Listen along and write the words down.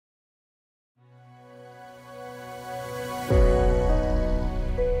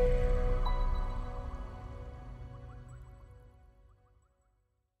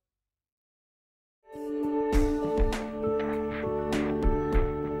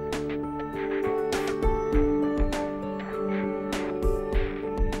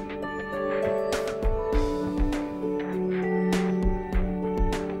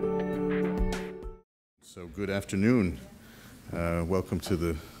Good afternoon. Welcome to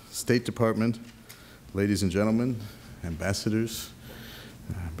the State Department, ladies and gentlemen, ambassadors,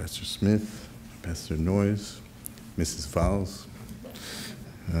 Ambassador Smith, Ambassador Noyes, Mrs. Valls,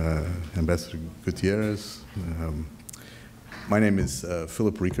 Ambassador Gutierrez. My name is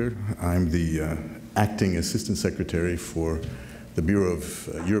Philip Reeker. I'm the Acting Assistant Secretary for the Bureau of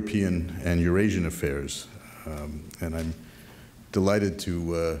European and Eurasian Affairs. And I'm delighted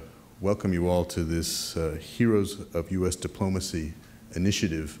to welcome you all to this Heroes of U.S. Diplomacy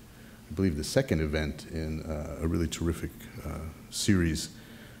initiative, I believe the second event in a really terrific series.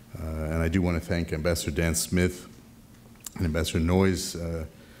 And I do want to thank Ambassador Dan Smith and Ambassador Noyes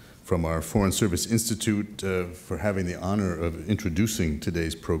from our Foreign Service Institute for having the honor of introducing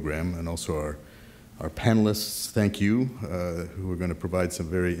today's program, and also our panelists, thank you, who are going to provide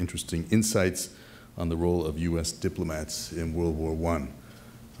some very interesting insights on the role of U.S. diplomats in World War I.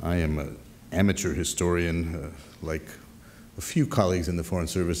 I am an amateur historian, like a few colleagues in the Foreign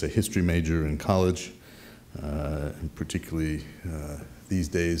Service, a history major in college, and particularly these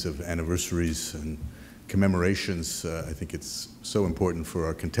days of anniversaries and commemorations. I think it's so important for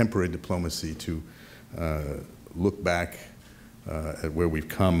our contemporary diplomacy to look back at where we've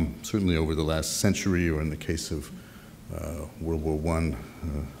come, certainly over the last century, or in the case of World War I,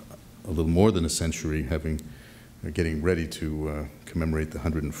 a little more than a century, getting ready to commemorate the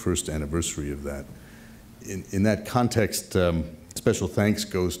 101st anniversary of that. In that context, special thanks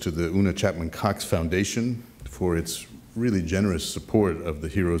goes to the Una Chapman Cox Foundation for its really generous support of the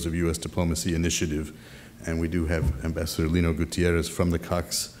Heroes of U.S. Diplomacy initiative. And we do have Ambassador Lino Gutierrez from the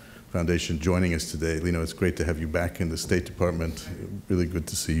Cox Foundation joining us today. Lino, it's great to have you back in the State Department. Really good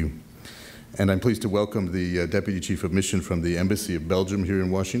to see you. And I'm pleased to welcome the Deputy Chief of Mission from the Embassy of Belgium here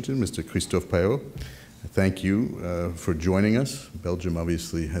in Washington, Mr. Christophe Payot. Thank you for joining us. Belgium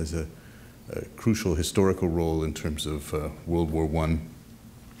obviously has a crucial historical role in terms of World War I,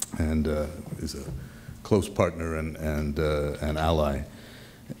 and is a close partner and an ally.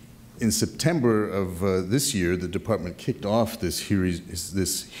 In September of this year, the department kicked off this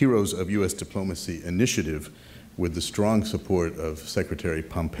Heroes of U.S. Diplomacy initiative with the strong support of Secretary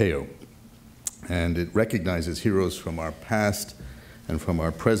Pompeo. And it recognizes heroes from our past and from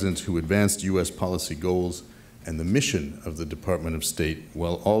our present who advanced U.S. policy goals and the mission of the Department of State,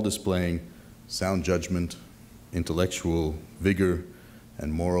 while all displaying sound judgment, intellectual vigor,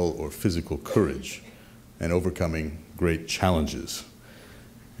 and moral or physical courage, and overcoming great challenges.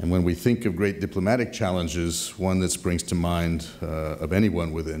 And when we think of great diplomatic challenges, one that springs to mind of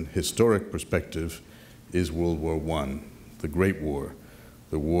anyone with an historic perspective is World War I, the Great War,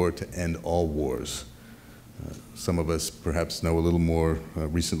 the war to end all wars. Some of us perhaps know a little more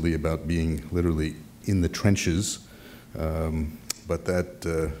recently about being literally in the trenches, but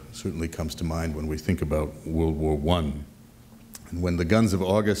that certainly comes to mind when we think about World War I. And when the guns of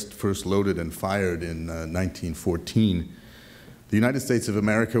August first loaded and fired in 1914, the United States of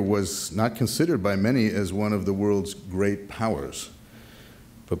America was not considered by many as one of the world's great powers.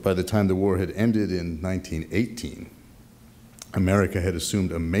 But by the time the war had ended in 1918, America had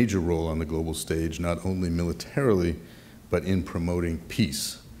assumed a major role on the global stage, not only militarily, but in promoting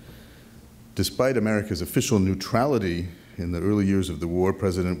peace. Despite America's official neutrality in the early years of the war,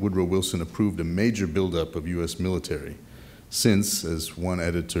 President Woodrow Wilson approved a major buildup of U.S. military, since, as one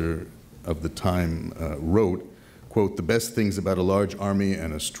editor of the time wrote, quote, "The best things about a large army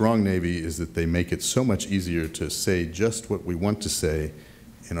and a strong navy is that they make it so much easier to say just what we want to say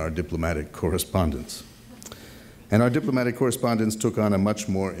in our diplomatic correspondence." And our diplomatic correspondence took on a much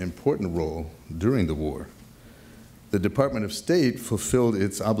more important role during the war. The Department of State fulfilled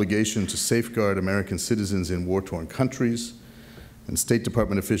its obligation to safeguard American citizens in war-torn countries, and State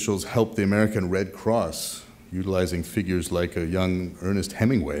Department officials helped the American Red Cross, utilizing figures like a young Ernest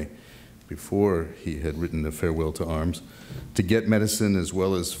Hemingway, before he had written A Farewell to Arms, to get medicine as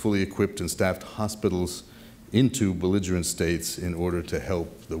well as fully equipped and staffed hospitals into belligerent states in order to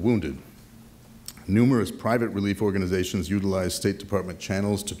help the wounded. Numerous private relief organizations utilized State Department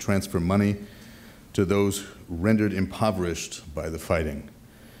channels to transfer money to those rendered impoverished by the fighting.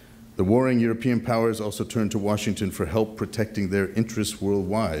 The warring European powers also turned to Washington for help protecting their interests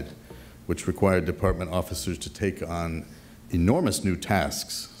worldwide, which required department officers to take on enormous new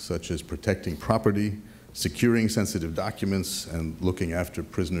tasks, such as protecting property, securing sensitive documents, and looking after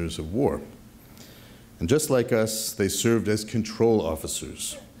prisoners of war. And just like us, they served as control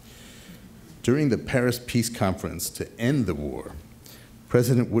officers. During the Paris Peace Conference to end the war,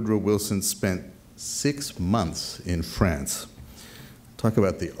 President Woodrow Wilson spent 6 months in France. Talk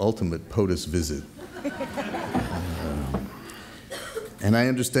about the ultimate POTUS visit. And I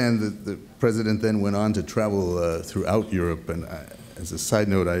understand that the president then went on to travel throughout Europe. And as a side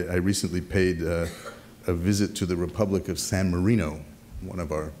note, I recently paid a visit to the Republic of San Marino, one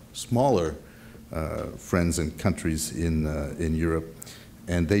of our smaller friends and countries in Europe.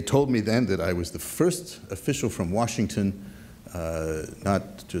 And they told me then that I was the first official from Washington,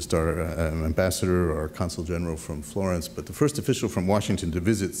 not just our ambassador or our consul general from Florence, but the first official from Washington to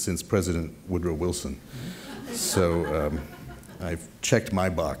visit since President Woodrow Wilson. So I've checked my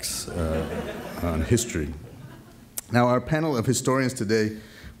box on history. Now, our panel of historians today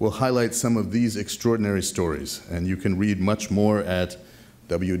will highlight some of these extraordinary stories, and you can read much more at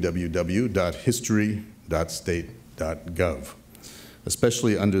www.history.state.gov,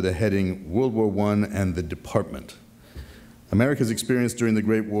 especially under the heading World War I and the Department. America's experience during the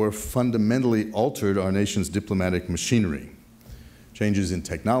Great War fundamentally altered our nation's diplomatic machinery. Changes in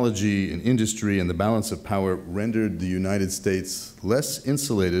technology, in industry, and the balance of power rendered the United States less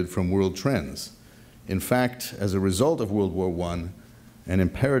insulated from world trends. In fact, as a result of World War I, an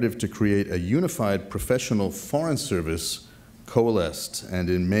imperative to create a unified professional foreign service coalesced, and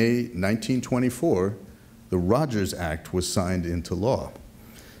in May 1924, the Rogers Act was signed into law.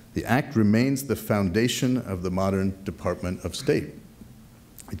 The act remains the foundation of the modern Department of State.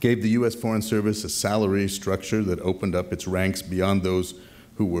 It gave the U.S. Foreign Service a salary structure that opened up its ranks beyond those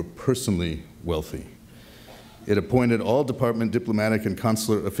who were personally wealthy. It appointed all department diplomatic and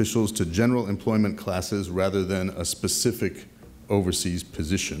consular officials to general employment classes rather than a specific overseas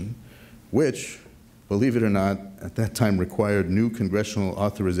position, which, believe it or not, at that time required new congressional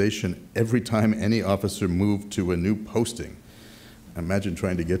authorization every time any officer moved to a new posting. Imagine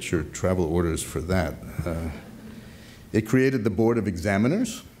trying to get your travel orders for that. It created the Board of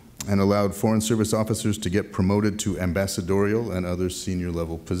Examiners and allowed Foreign Service officers to get promoted to ambassadorial and other senior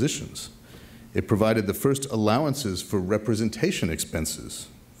level positions. It provided the first allowances for representation expenses,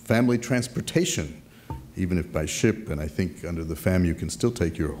 family transportation, even if by ship, and I think under the FAM you can still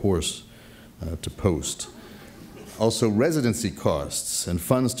take your horse to post. Also residency costs and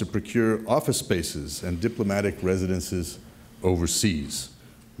funds to procure office spaces and diplomatic residences overseas,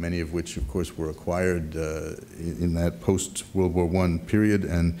 many of which, of course, were acquired in that post-World War I period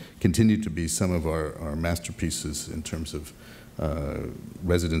and continue to be some of our masterpieces in terms of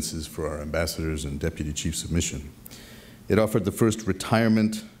residences for our ambassadors and deputy chiefs of mission. It offered the first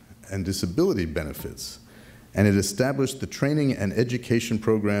retirement and disability benefits, and it established the training and education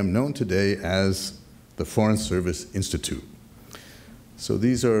program known today as the Foreign Service Institute. So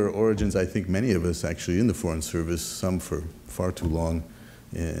these are origins, I think, many of us actually in the Foreign Service, some for far too long,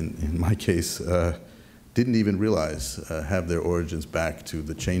 in my case, didn't even realize have their origins back to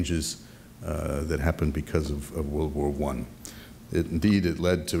the changes that happened because of World War I. Indeed, it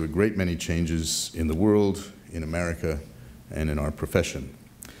led to a great many changes in the world, in America, and in our profession.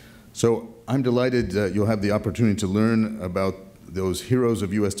 So I'm delighted you'll have the opportunity to learn about those heroes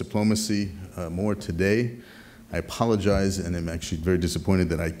of U.S. diplomacy more today. I apologize, and I'm actually very disappointed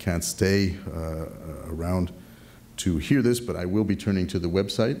that I can't stay around to hear this, but I will be turning to the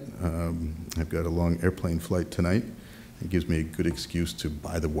website. I've got a long airplane flight tonight. It gives me a good excuse to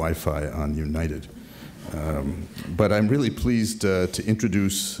buy the Wi-Fi on United. But I'm really pleased to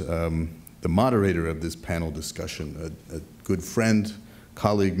introduce the moderator of this panel discussion, a good friend,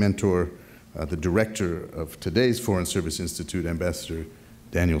 colleague, mentor, the director of today's Foreign Service Institute, Ambassador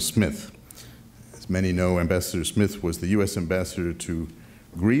Daniel Smith. As many know, Ambassador Smith was the U.S. ambassador to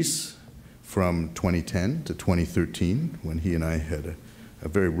Greece from 2010 to 2013, when he and I had a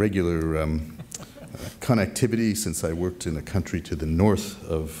very regular connectivity, since I worked in a country to the north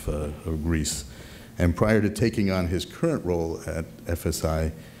of Greece. And prior to taking on his current role at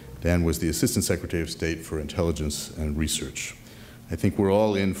FSI, Dan was the Assistant Secretary of State for Intelligence and Research. I think we're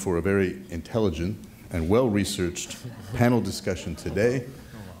all in for a very intelligent and well-researched panel discussion today.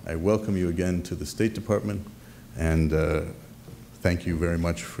 I welcome you again to the State Department, and thank you very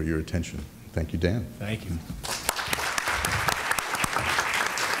much for your attention. Thank you, Dan. Thank you.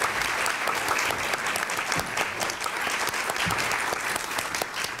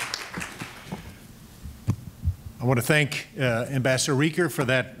 I want to thank Ambassador Reeker for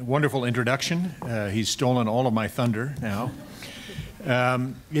that wonderful introduction. He's stolen all of my thunder now.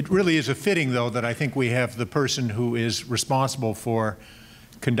 It really is a fitting, though, that I think we have the person who is responsible for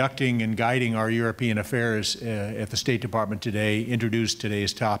conducting and guiding our European affairs at the State Department today introduce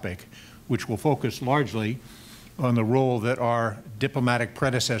today's topic, which will focus largely on the role that our diplomatic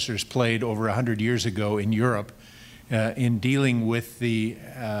predecessors played over 100 years ago in Europe in dealing with the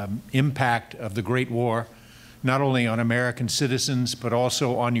impact of the Great War not only on American citizens, but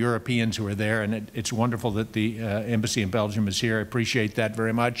also on Europeans who are there. And it's wonderful that the embassy in Belgium is here. I appreciate that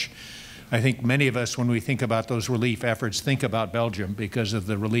very much. I think many of us, when we think about those relief efforts, think about Belgium because of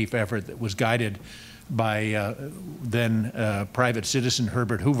the relief effort that was guided by then private citizen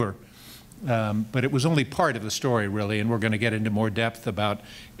Herbert Hoover. But it was only part of the story, really, and we're going to get into more depth about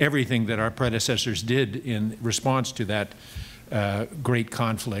everything that our predecessors did in response to that great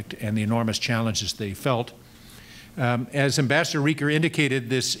conflict and the enormous challenges they felt. As Ambassador Reeker indicated,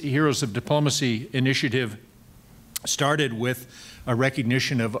 this Heroes of Diplomacy initiative started with a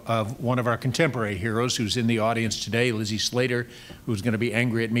recognition of one of our contemporary heroes who's in the audience today, Lizzie Slater, who's going to be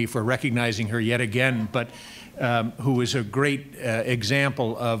angry at me for recognizing her yet again, but who is a great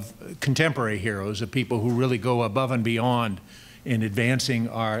example of contemporary heroes, of people who really go above and beyond in advancing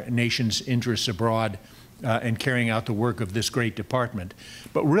our nation's interests abroad and carrying out the work of this great department.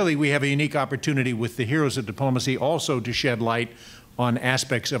 But really, we have a unique opportunity with the Heroes of Diplomacy also to shed light on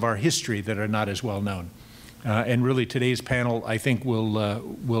aspects of our history that are not as well known. And really, today's panel, I think, will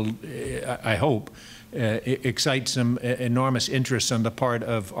I hope, excite some enormous interest on the part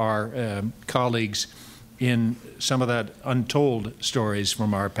of our colleagues in some of that untold stories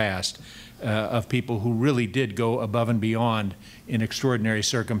from our past of people who really did go above and beyond in extraordinary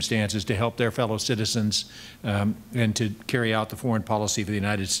circumstances to help their fellow citizens and to carry out the foreign policy of the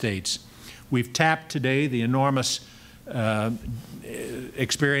United States. We've tapped today the enormous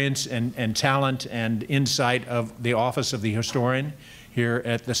experience and talent and insight of the Office of the Historian here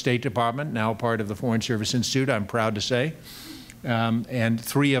at the State Department, now part of the Foreign Service Institute, I'm proud to say. And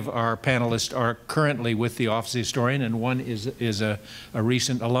 3 of our panelists are currently with the Office of the Historian, and one is a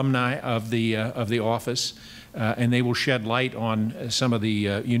recent alumni of the office, and they will shed light on some of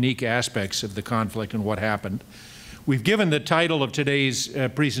the unique aspects of the conflict and what happened. We've given the title of today's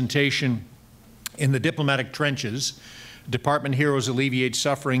presentation, "In the Diplomatic Trenches, Department Heroes Alleviate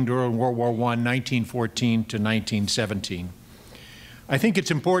Suffering During World War I, 1914 to 1917. I think it's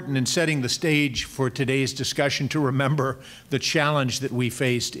important in setting the stage for today's discussion to remember the challenge that we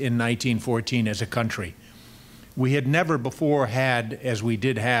faced in 1914 as a country. We had never before had, as we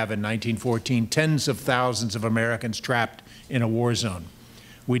did have in 1914, tens of thousands of Americans trapped in a war zone.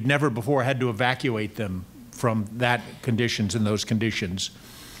 We'd never before had to evacuate them from that conditions and those conditions.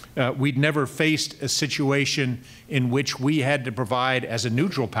 We'd never faced a situation in which we had to provide, as a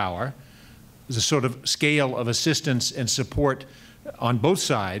neutral power, the sort of scale of assistance and support on both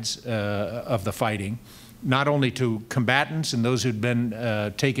sides of the fighting, not only to combatants and those who'd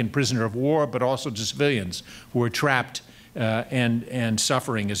been taken prisoner of war, but also to civilians who were trapped and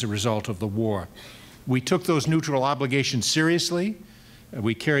suffering as a result of the war. We took those neutral obligations seriously.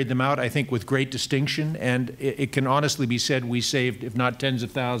 We carried them out, I think, with great distinction, and it can honestly be said we saved, if not tens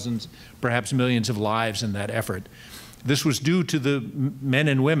of thousands, perhaps millions of lives in that effort. This was due to the men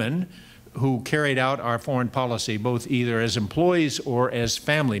and women who carried out our foreign policy, both either as employees or as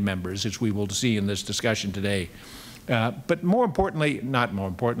family members, as we will see in this discussion today. But more importantly, not more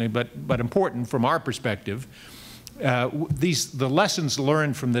importantly, but important from our perspective, the lessons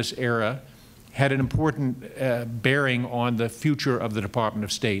learned from this era had an important bearing on the future of the Department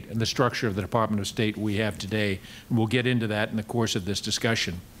of State and the structure of the Department of State we have today. And we'll get into that in the course of this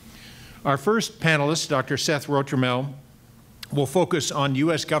discussion. Our first panelist, Dr. Seth Rotermel, will focus on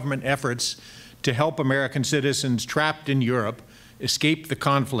U.S. government efforts to help American citizens trapped in Europe escape the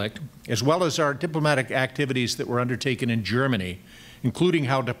conflict, as well as our diplomatic activities that were undertaken in Germany, including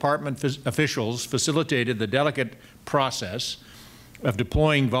how department officials facilitated the delicate process of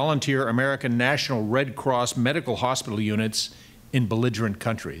deploying volunteer American National Red Cross medical hospital units in belligerent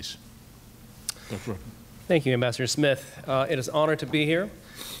countries. Thank you, Ambassador Smith. It is an honor to be here.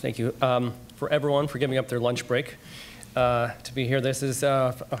 Thank you for everyone for giving up their lunch break to be here. This is,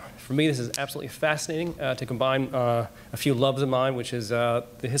 for me, this is absolutely fascinating to combine a few loves of mine, which is the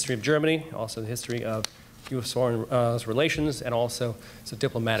history of Germany, also the history of U.S. foreign relations, and also some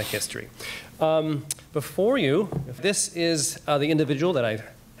diplomatic history. Before you, this is the individual that I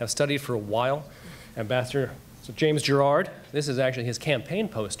have studied for a while, Ambassador James Gerard. This is actually his campaign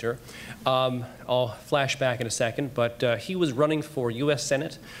poster. I'll flash back in a second, but he was running for U.S.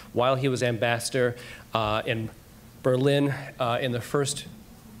 Senate while he was ambassador in Berlin in the first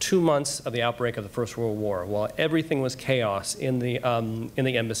 2 months of the outbreak of the First World War, while everything was chaos in the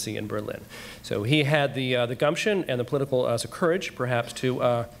embassy in Berlin. So he had the gumption and the political courage, perhaps,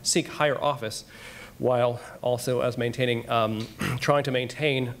 to seek higher office, while also as maintaining, trying to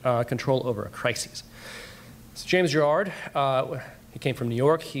maintain control over a crisis. So James Gerard, he came from New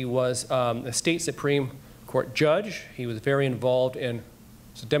York. He was a state Supreme Court judge. He was very involved in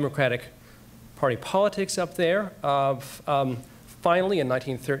the Democratic party politics up there. Finally, in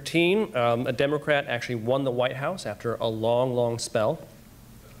 1913, a Democrat actually won the White House after a long, long spell.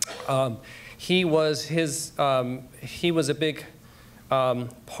 He was a big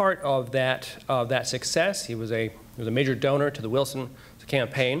part of that success. He was a major donor to the Wilson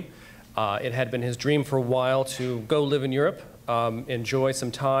campaign. It had been his dream for a while to go live in Europe, enjoy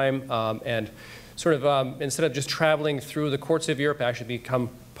some time, and sort of instead of just traveling through the courts of Europe, actually become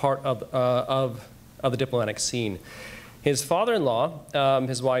part of the diplomatic scene. His father-in-law,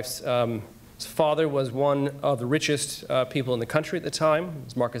 his wife's father, was one of the richest people in the country at the time. It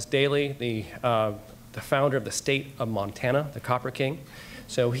was Marcus Daly, the founder of the state of Montana, the Copper King.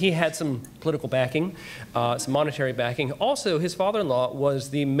 So he had some political backing, some monetary backing. Also, his father-in-law was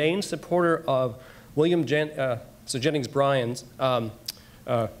the main supporter of William Jennings Bryan's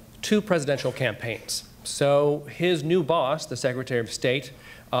 2 presidential campaigns. So his new boss, the Secretary of State,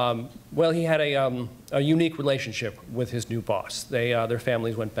 well, he had a unique relationship with his new boss. Their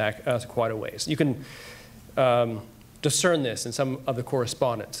families went back quite a ways. You can discern this in some of the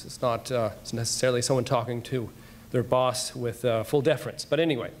correspondence. It's not necessarily someone talking to their boss with full deference. But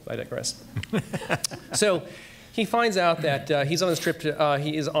anyway, I digress. So he finds out that he is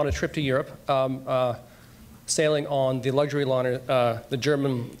on a trip to Europe, sailing on the luxury liner, the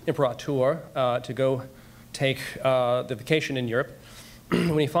German Imperator, to go take the vacation in Europe.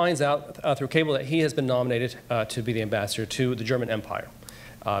 When he finds out through cable that he has been nominated to be the ambassador to the German Empire.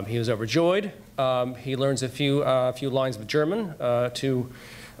 He was overjoyed. He learns a few lines of German so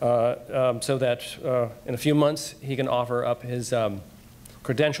that in a few months he can offer up his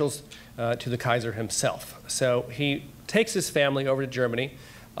credentials to the Kaiser himself. So he takes his family over to Germany.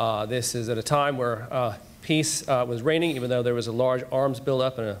 This is at a time where peace was reigning, even though there was a large arms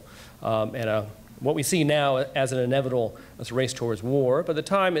buildup and what we see now as an inevitable race towards war. But at the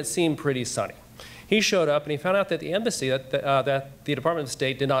time, it seemed pretty sunny. He showed up, and he found out that the embassy, that the Department of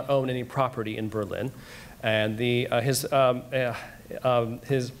State did not own any property in Berlin. And his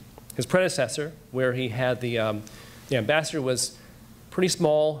predecessor, where he had the ambassador, was pretty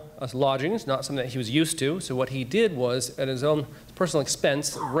small lodgings, not something that he was used to. So what he did was, at his own personal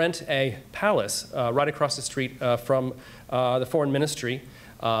expense, rent a palace right across the street from the foreign ministry,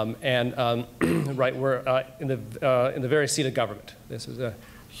 right where in the very seat of government. This was a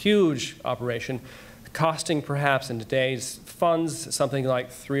huge operation, costing perhaps in today's funds something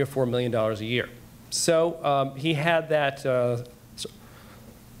like $3 or $4 million a year. So he had that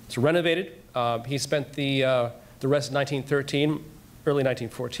renovated. He spent the rest of 1913, early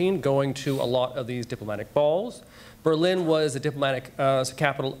 1914, going to a lot of these diplomatic balls. Berlin was the diplomatic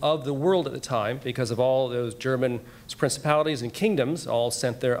capital of the world at the time because of all those German principalities and kingdoms all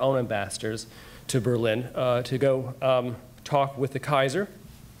sent their own ambassadors to Berlin to go talk with the Kaiser.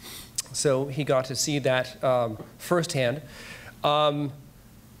 So he got to see that firsthand.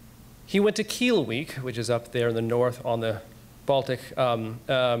 He went to Kiel Week, which is up there in the north on the Baltic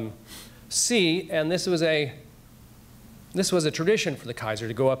Sea, and this was a tradition for the Kaiser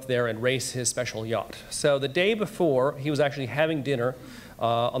to go up there and race his special yacht. So the day before, he was actually having dinner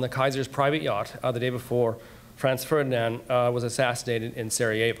on the Kaiser's private yacht, the day before Franz Ferdinand was assassinated in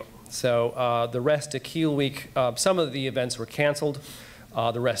Sarajevo. So the rest of Kiel Week, some of the events were canceled,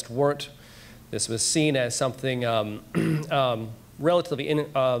 the rest weren't. This was seen as something relatively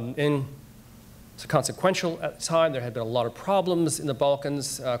inconsequential at the time. There had been a lot of problems in the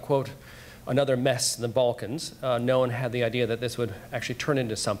Balkans, quote, another mess in the Balkans. No one had the idea that this would actually turn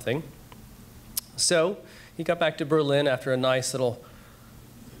into something. So he got back to Berlin after a nice little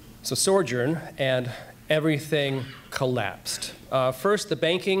sojourn, and everything collapsed. First, the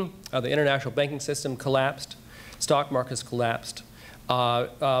banking, the international banking system collapsed. Stock markets collapsed.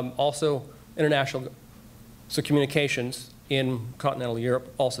 Also, international communications in continental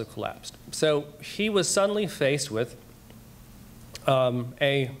Europe also collapsed. So he was suddenly faced with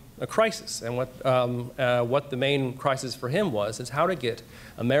a crisis, and what the main crisis for him was is how to get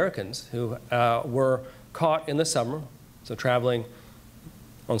Americans who were caught in the summer, so traveling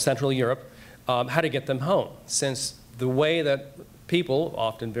on Central Europe, how to get them home, since the way that people,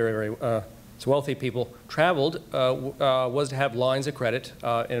 often very, very wealthy people, traveled was to have lines of credit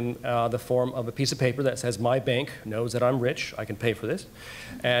in the form of a piece of paper that says, my bank knows that I'm rich, I can pay for this.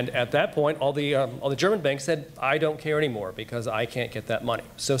 And at that point, all the German banks said, I don't care anymore because I can't get that money.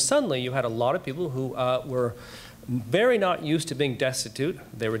 So suddenly you had a lot of people who were very not used to being destitute.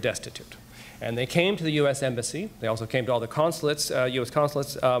 They were destitute. And they came to the U.S. Embassy. They also came to all the consulates, U.S.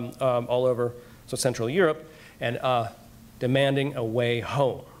 consulates all over Central Europe, and demanding a way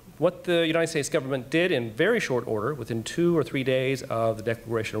home. what the United States government did in very short order, within 2 or 3 days of the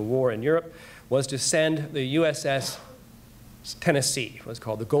declaration of war in Europe, was to send the USS Tennessee, what was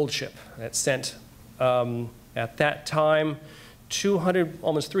called the Gold Ship. That sent, at that time,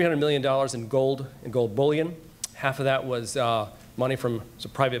 almost $300 million in gold bullion. Half of that was money from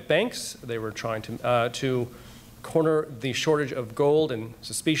some private banks. They were trying to corner the shortage of gold and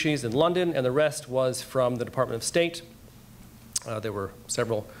species in London, and the rest was from the Department of State. There were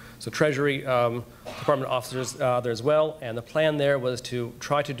several Treasury Department officers there as well, and the plan there was to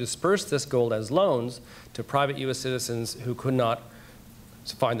try to disperse this gold as loans to private U.S. citizens who could not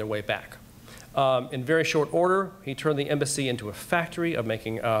find their way back. In very short order, he turned the embassy into a factory of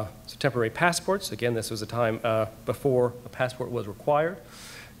making temporary passports. Again, this was a time before a passport was required.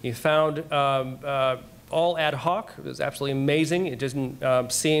 He found all ad hoc. It was absolutely amazing. It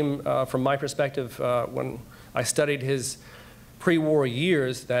didn't seem, from my perspective, when I studied his pre-war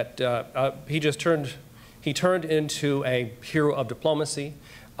years, that he turned into a hero of diplomacy.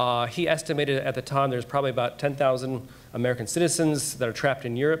 He estimated at the time there's probably about 10,000 American citizens that are trapped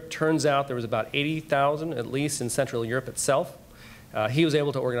in Europe. Turns out there was about 80,000, at least, in Central Europe itself. He was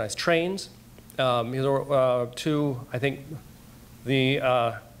able to organize trains. He was I think,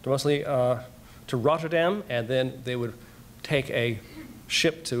 mostly to Rotterdam, and then they would take a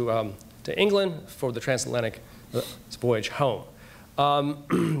ship to England for the transatlantic voyage home.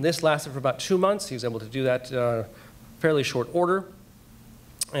 This lasted for about 2 months. He was able to do that fairly short order.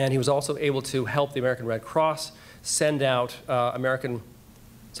 And he was also able to help the American Red Cross send out American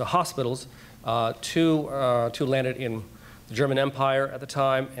hospitals to landed in the German Empire at the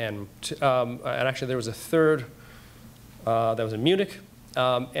time. And actually there was a third that was in Munich.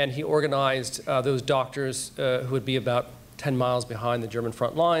 And he organized those doctors who would be about 10 miles behind the German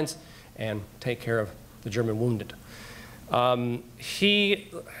front lines and take care of the German wounded. He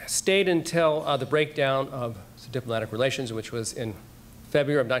stayed until the breakdown of diplomatic relations, which was in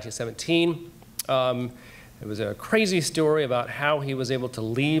February of 1917. It was a crazy story about how he was able to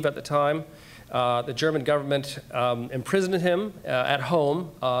leave at the time. The German government imprisoned him at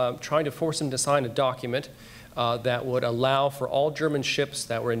home, trying to force him to sign a document that would allow for all German ships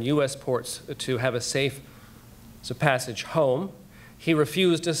that were in U.S. ports to have a safe passage home. He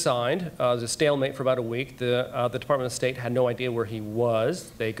refused to sign. It was a stalemate for about a week. The Department of State had no idea where he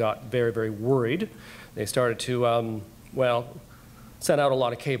was. They got very, very worried. They started to, send out a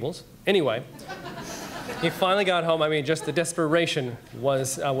lot of cables. Anyway, he finally got home. I mean, just the desperation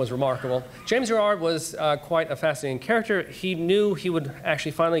was remarkable. James Gerard was quite a fascinating character. He knew he would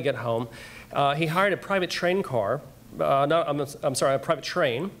actually finally get home. He hired a private train car. A private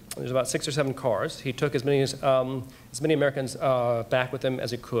train. There's about 6 or 7 cars. He took as many Americans back with him as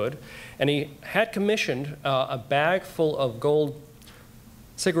he could, and he had commissioned a bag full of gold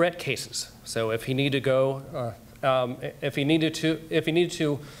cigarette cases. So if he needed to go, if he needed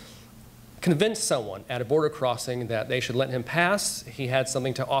to convince someone at a border crossing that they should let him pass, he had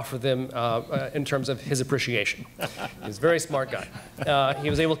something to offer them in terms of his appreciation. He was a very smart guy. He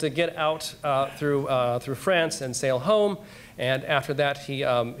was able to get out through France and sail home, and after that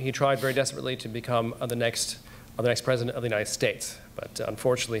he tried very desperately to become the next president of the United States. But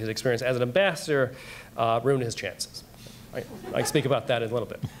unfortunately, his experience as an ambassador ruined his chances. I can speak about that in a little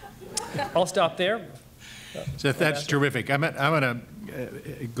bit. I'll stop there. Seth, that's terrific. I'm going to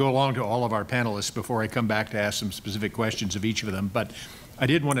go along to all of our panelists before I come back to ask some specific questions of each of them. But I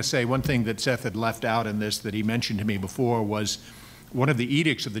did want to say one thing that Seth had left out in this that he mentioned to me before was one of the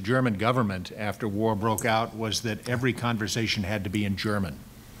edicts of the German government after war broke out was that every conversation had to be in German.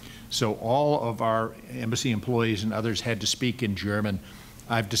 So all of our embassy employees and others had to speak in German.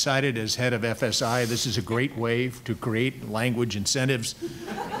 I've decided as head of FSI, this is a great way to create language incentives.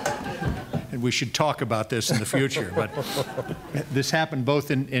 And we should talk about this in the future. But this happened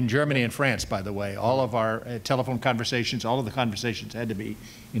both in Germany and France, by the way. All of our telephone conversations, all of the conversations had to be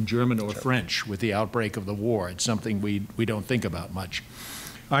in German or French with the outbreak of the war. It's something we don't think about much.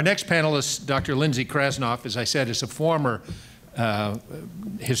 Our next panelist, Dr. Lindsay Krasnoff, as I said, is a former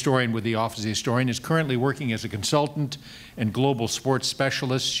historian with the Office of the Historian, is currently working as a consultant and global sports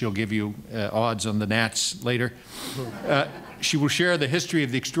specialist. She'll give you odds on the Nats later. She will share the history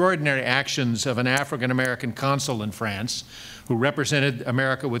of the extraordinary actions of an African-American consul in France who represented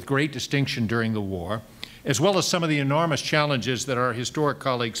America with great distinction during the war, as well as some of the enormous challenges that our historic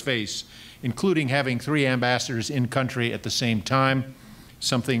colleagues face, including having 3 ambassadors in country at the same time,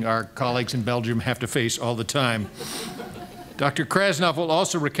 something our colleagues in Belgium have to face all the time. Dr. Krasnoff will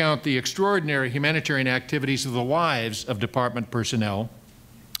also recount the extraordinary humanitarian activities of the wives of department personnel,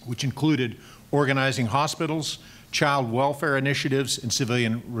 which included organizing hospitals, child welfare initiatives, and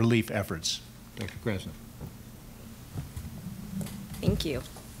civilian relief efforts. Dr. Krasner. Thank you.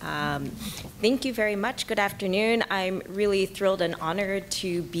 Thank you very much. Good afternoon. I'm really thrilled and honored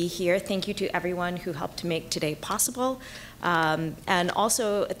to be here. Thank you to everyone who helped to make today possible. And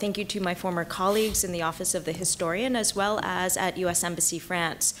also thank you to my former colleagues in the Office of the Historian, as well as at U.S. Embassy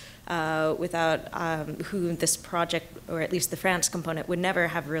France, without whom this project, or at least the France component, would never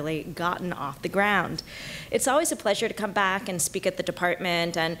have really gotten off the ground. It's always a pleasure to come back and speak at the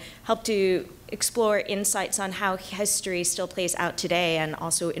department and help to explore insights on how history still plays out today and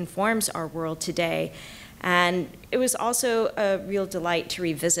also informs our world today. And it was also a real delight to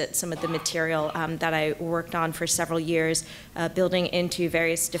revisit some of the material that I worked on for several years, building into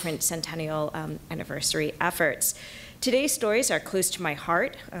various different centennial anniversary efforts. Today's stories are close to my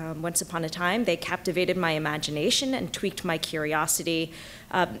heart. Once upon a time, they captivated my imagination and tweaked my curiosity,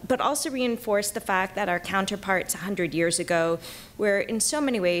 but also reinforced the fact that our counterparts 100 years ago were in so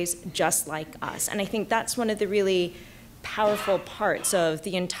many ways just like us. And I think that's one of the really powerful parts of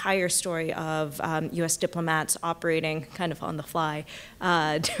the entire story of U.S. diplomats operating kind of on the fly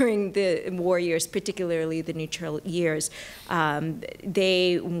during the war years, particularly the neutral years.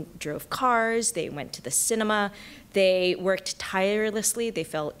 They drove cars, they went to the cinema, they worked tirelessly. They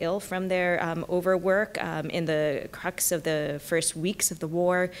fell ill from their overwork in the crux of the first weeks of the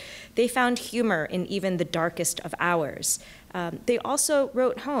war. They found humor in even the darkest of hours. They also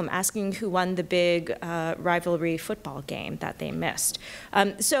wrote home asking who won the big rivalry football game that they missed.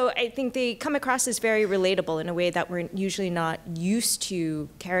 So I think they come across as very relatable in a way that we're usually not used to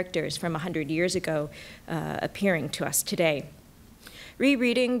characters from 100 years ago appearing to us today.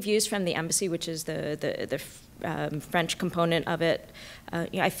 Rereading Views from the Embassy, which is the French component of it,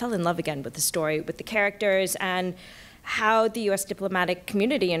 I fell in love again with the story, with the characters, and how the U.S. diplomatic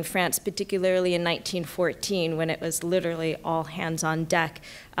community in France, particularly in 1914, when it was literally all hands on deck,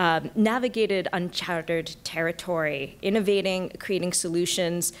 navigated uncharted territory, innovating, creating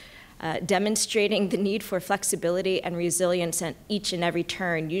solutions, demonstrating the need for flexibility and resilience at each and every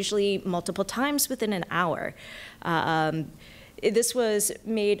turn, usually multiple times within an hour. This was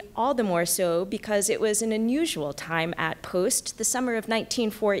made all the more so because it was an unusual time at post. The summer of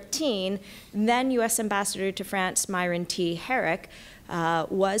 1914, then U.S. Ambassador to France, Myron T. Herrick,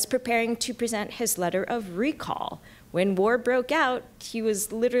 was preparing to present his letter of recall. When war broke out, he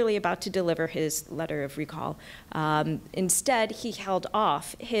was literally about to deliver his letter of recall. Instead, he held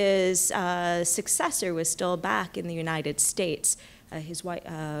off. His successor was still back in the United States. His wife,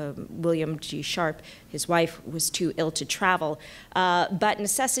 William G. Sharp, his wife was too ill to travel, but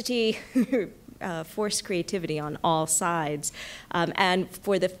necessity forced creativity on all sides. And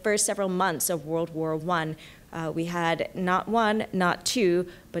for the first several months of World War I, we had not one, not two,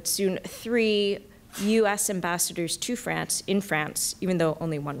 but soon 3 U.S. ambassadors to France, in France, even though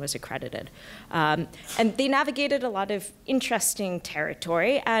only one was accredited. And they navigated a lot of interesting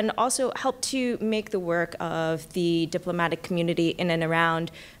territory and also helped to make the work of the diplomatic community in and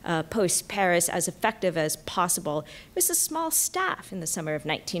around post-Paris as effective as possible. It was a small staff in the summer of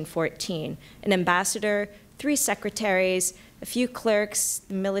 1914, an ambassador, 3 secretaries, a few clerks,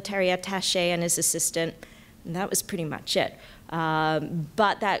 the military attaché and his assistant, and that was pretty much it.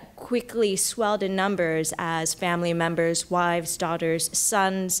 But that quickly swelled in numbers as family members, wives, daughters,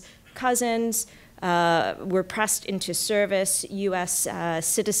 sons, cousins were pressed into service. U.S.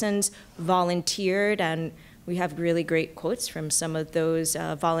 citizens volunteered, and we have really great quotes from some of those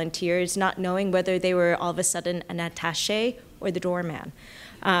volunteers, not knowing whether they were all of a sudden an attaché or the doorman.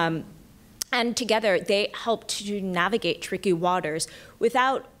 And together, they helped to navigate tricky waters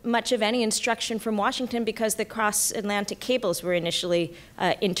without much of any instruction from Washington because the cross-Atlantic cables were initially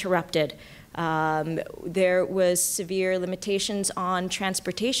interrupted. There was severe limitations on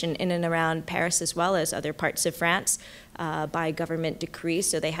transportation in and around Paris as well as other parts of France by government decree,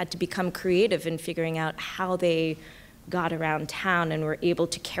 so they had to become creative in figuring out how they got around town and were able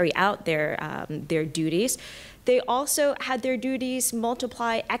to carry out their duties. They also had their duties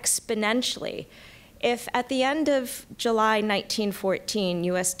multiply exponentially. If at the end of July 1914,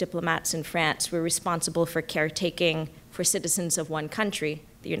 U.S. diplomats in France were responsible for caretaking for citizens of one country,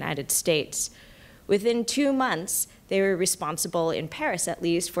 the United States, within 2 months, they were responsible, in Paris at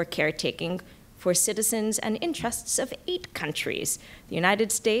least, for caretaking for citizens and interests of 8 countries, the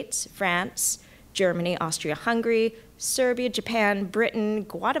United States, France, Germany, Austria-Hungary, Serbia, Japan, Britain,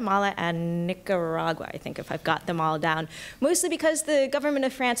 Guatemala, and Nicaragua, I think, if I've got them all down, mostly because the government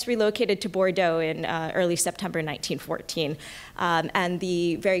of France relocated to Bordeaux in early September 1914. And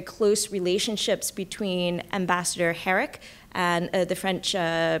the very close relationships between Ambassador Herrick and the French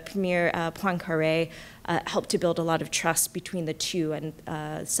Premier Poincaré helped to build a lot of trust between the two,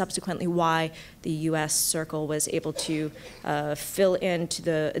 and subsequently why the U.S. circle was able to fill into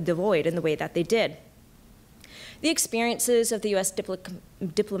the void in the way that they did. The experiences of the U.S.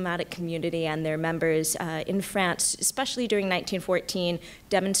 diplomatic community and their members in France, especially during 1914,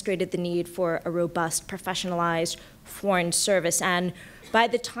 demonstrated the need for a robust, professionalized foreign service. And by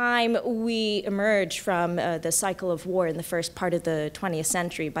the time we emerge from the cycle of war in the first part of the 20th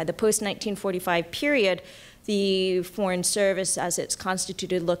century, by the post-1945 period, the Foreign Service, as it's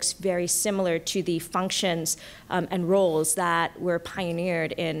constituted, looks very similar to the functions and roles that were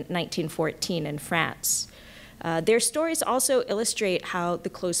pioneered in 1914 in France. Their stories also illustrate how the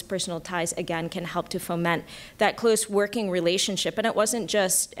close personal ties, again, can help to foment that close working relationship. And it wasn't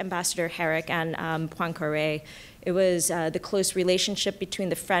just Ambassador Herrick and Poincaré. It was the close relationship between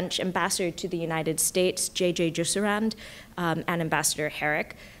the French ambassador to the United States, J.J. Jusserand, and Ambassador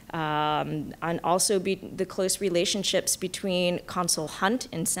Herrick, and also the close relationships between Consul Hunt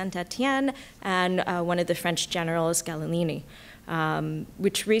in Saint-Étienne and one of the French generals, Gallieni.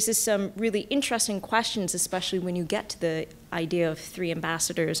 Which raises some really interesting questions, especially when you get to the idea of 3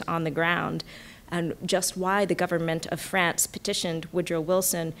 ambassadors on the ground, and just why the government of France petitioned Woodrow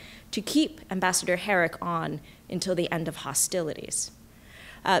Wilson to keep Ambassador Herrick on until the end of hostilities.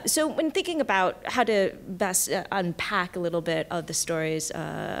 So when thinking about how to best unpack a little bit of the stories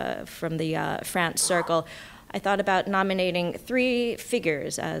from the France circle, I thought about nominating 3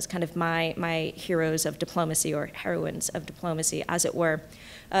 figures as kind of my heroes of diplomacy, or heroines of diplomacy, as it were.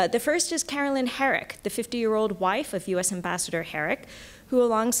 The first is Carolyn Herrick, the 50-year-old wife of U.S. Ambassador Herrick, who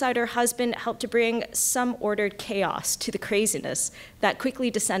alongside her husband helped to bring some ordered chaos to the craziness that quickly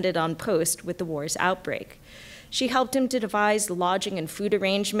descended on post with the war's outbreak. She helped him to devise lodging and food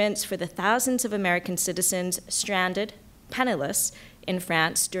arrangements for the thousands of American citizens stranded, penniless, in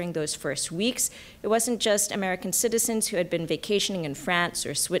France during those first weeks. It wasn't just American citizens who had been vacationing in France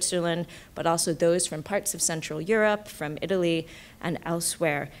or Switzerland, but also those from parts of Central Europe, from Italy, and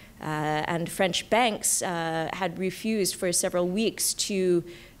elsewhere. And French banks had refused for several weeks to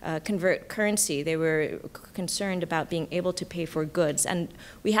convert currency. They were concerned about being able to pay for goods. And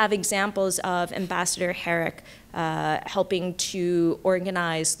we have examples of Ambassador Herrick helping to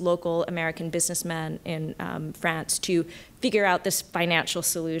organize local American businessmen in France to figure out this financial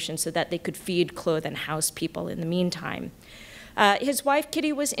solution so that they could feed, clothe, and house people in the meantime. His wife,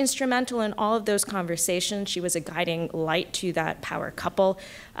 Kitty, was instrumental in all of those conversations. She was a guiding light to that power couple.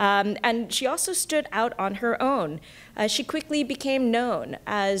 And she also stood out on her own. She quickly became known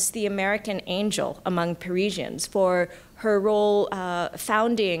as the American angel among Parisians for her role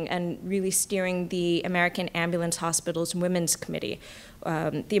founding and really steering the American Ambulance Hospital's Women's Committee.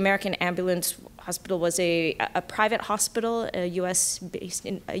 The American Ambulance Hospital was a private hospital, a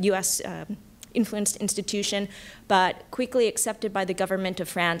U.S.-based, influenced institution, but quickly accepted by the government of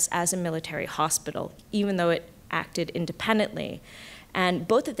France as a military hospital, even though it acted independently. And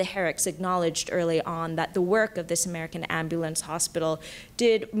both of the Herricks acknowledged early on that the work of this American Ambulance Hospital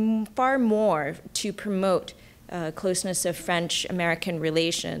did far more to promote closeness of French-American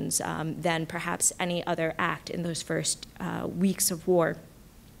relations than perhaps any other act in those first weeks of war.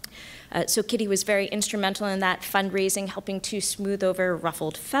 So Kitty was very instrumental in that fundraising, helping to smooth over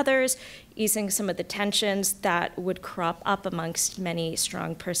ruffled feathers, easing some of the tensions that would crop up amongst many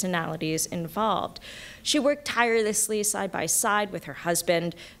strong personalities involved. She worked tirelessly side by side with her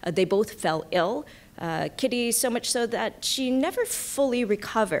husband. They both fell ill. Kitty so much so that she never fully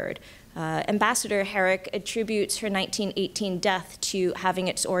recovered. Ambassador Herrick attributes her 1918 death to having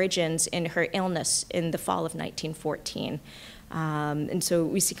its origins in her illness in the fall of 1914. And so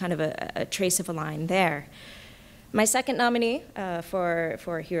we see kind of a trace of a line there. My second nominee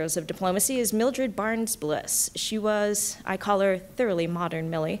for Heroes of Diplomacy is Mildred Barnes Bliss. She was, I call her thoroughly modern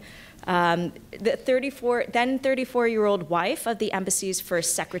Millie, the then 34-year-old wife of the embassy's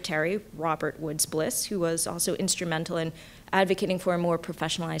first secretary, Robert Woods Bliss, who was also instrumental in advocating for a more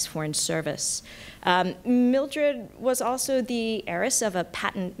professionalized foreign service. Mildred was also the heiress of a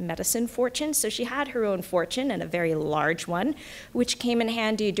patent medicine fortune, so she had her own fortune, and a very large one, which came in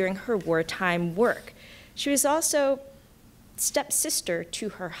handy during her wartime work. She was also stepsister to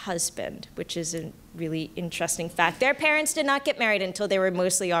her husband, which is a really interesting fact. Their parents did not get married until they were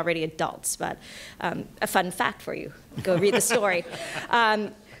mostly already adults, but a fun fact for you. Go read the story.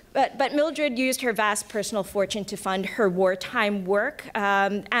 But Mildred used her vast personal fortune to fund her wartime work.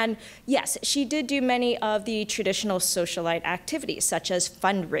 And yes, she did do many of the traditional socialite activities, such as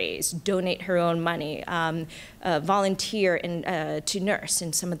fundraise, donate her own money, volunteer to nurse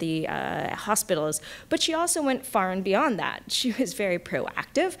in some of the hospitals. But she also went far and beyond that. She was very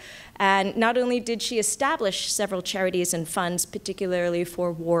proactive. And not only did she establish several charities and funds, particularly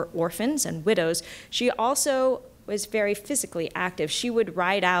for war orphans and widows, she also was very physically active. She would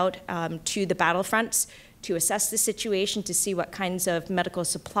ride out to the battlefronts to assess the situation, to see what kinds of medical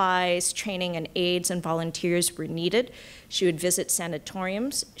supplies, training, and aids and volunteers were needed. She would visit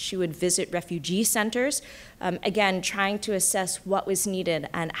sanatoriums. She would visit refugee centers, again, trying to assess what was needed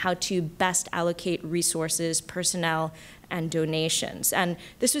and how to best allocate resources, personnel, and donations. And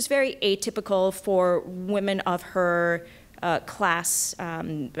this was very atypical for women of her class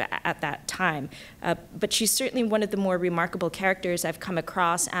at that time. But she's certainly one of the more remarkable characters I've come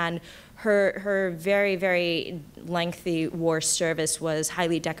across, and her very, very lengthy war service was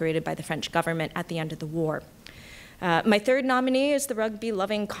highly decorated by the French government at the end of the war. My third nominee is the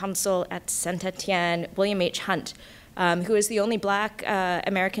rugby-loving consul at Saint-Étienne, William H. Hunt, who is the only black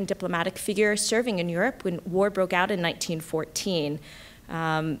American diplomatic figure serving in Europe when war broke out in 1914.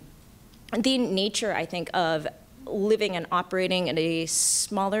 The nature, I think, of living and operating in a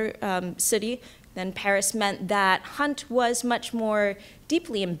smaller city than Paris meant that Hunt was much more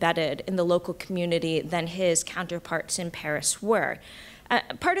deeply embedded in the local community than his counterparts in Paris were.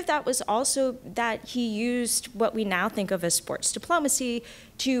 Part of that was also that he used what we now think of as sports diplomacy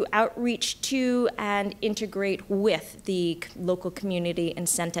to outreach to and integrate with the local community in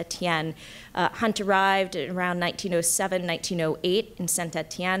Saint-Étienne. Hunt arrived around 1907, 1908 in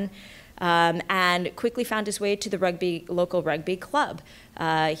Saint-Étienne. And quickly found his way to the local rugby club.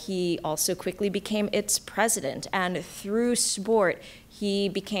 He also quickly became its president, and through sport, he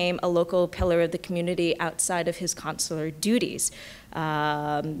became a local pillar of the community outside of his consular duties.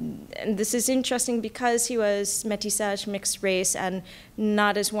 And this is interesting because he was métissage, mixed race, and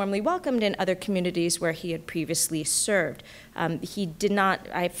not as warmly welcomed in other communities where he had previously served. He did not,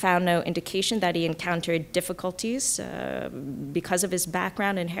 I found no indication that he encountered difficulties because of his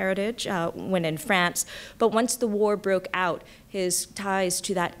background and heritage when in France. But once the war broke out, his ties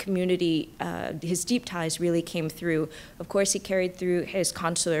to that community, his deep ties really came through. Of course, he carried through his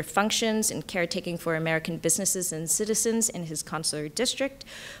consular functions and caretaking for American businesses and citizens in his consular district,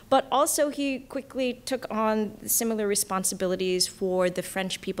 but also he quickly took on similar responsibilities for the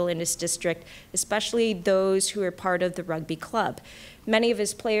French people in his district, especially those who were part of the rugby club. Many of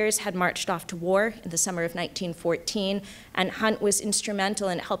his players had marched off to war in the summer of 1914, and Hunt was instrumental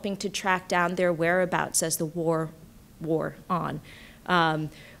in helping to track down their whereabouts as the war wore on.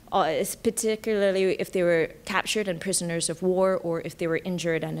 Particularly if they were captured and prisoners of war, or if they were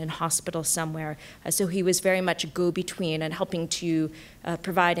injured and in hospital somewhere. So he was very much a go-between and helping to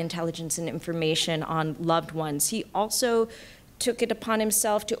provide intelligence and information on loved ones. He also took it upon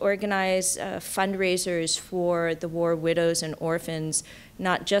himself to organize fundraisers for the war widows and orphans,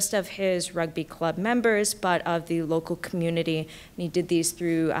 not just of his rugby club members, but of the local community. And he did these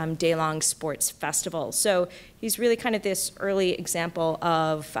through day-long sports festivals. So he's really kind of this early example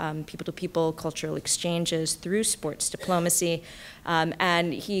of people-to-people cultural exchanges through sports diplomacy.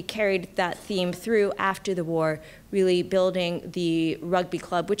 And he carried that theme through after the war, really building the rugby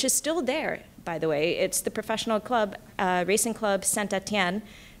club, which is still there, by the way. It's the professional club, racing club Saint-Étienne.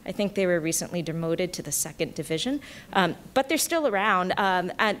 I think they were recently demoted to the 2nd division, but they're still around.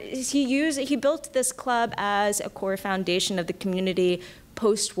 And he built this club as a core foundation of the community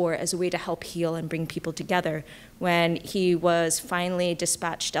post-war as a way to help heal and bring people together. When he was finally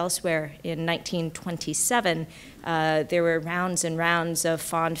dispatched elsewhere in 1927, there were rounds and rounds of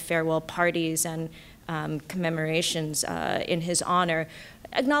fond farewell parties and commemorations in his honor,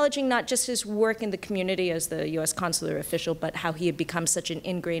 acknowledging not just his work in the community as the U.S. consular official, but how he had become such an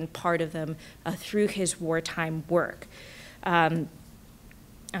ingrained part of them through his wartime work. I'll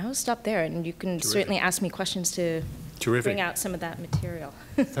stop there, and you can certainly ask me questions to bring out some of that material.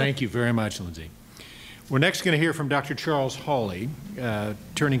 Thank you very much, Lindsay. We're next going to hear from Dr. Charles Hawley,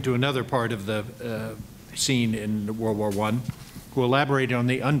 turning to another part of the scene in World War I, who elaborated on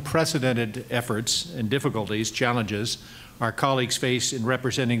the unprecedented efforts and difficulties, challenges our colleagues face in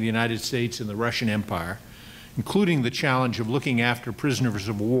representing the United States in the Russian Empire, including the challenge of looking after prisoners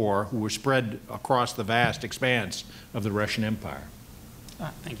of war who were spread across the vast expanse of the Russian Empire.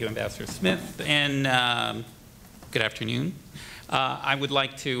 Thank you, Ambassador Smith, and good afternoon. I would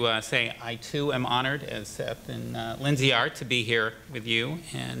like to say I, too, am honored, as Seth and Lindsay are, to be here with you,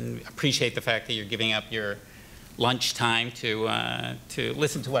 and appreciate the fact that you're giving up your lunchtime to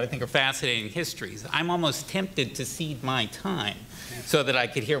listen to what I think are fascinating histories. I'm almost tempted to cede my time so that I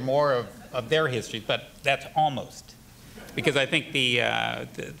could hear more of their history, but that's almost. Because I think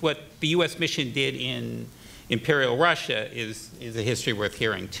what the U.S. mission did in Imperial Russia is a history worth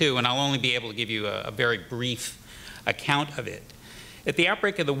hearing too, and I'll only be able to give you a very brief account of it. At the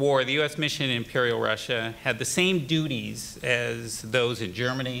outbreak of the war, the U.S. mission in Imperial Russia had the same duties as those in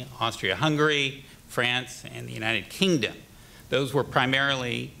Germany, Austria-Hungary, France, and the United Kingdom. Those were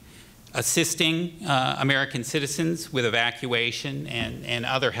primarily assisting American citizens with evacuation and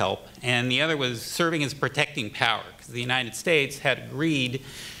other help, and the other was serving as a protecting power, because the United States had agreed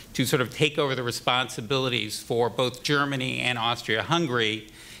to sort of take over the responsibilities for both Germany and Austria-Hungary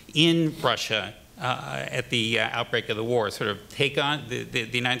in Russia at the outbreak of the war. Sort of take on, the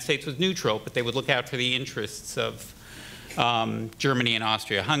United States was neutral, but they would look out for the interests of Germany and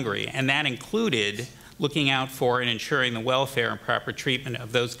Austria-Hungary, and that included looking out for and ensuring the welfare and proper treatment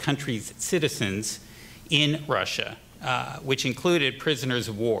of those countries' citizens in Russia, which included prisoners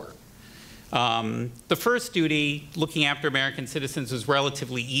of war. The first duty, looking after American citizens, was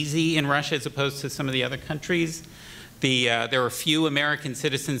relatively easy in Russia as opposed to some of the other countries. There were few American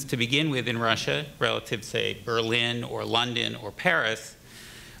citizens to begin with in Russia, relative to, say, Berlin or London or Paris.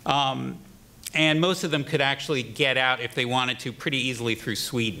 And most of them could actually get out if they wanted to pretty easily through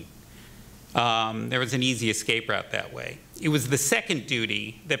Sweden. There was an easy escape route that way. It was the second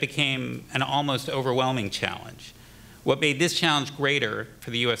duty that became an almost overwhelming challenge. What made this challenge greater for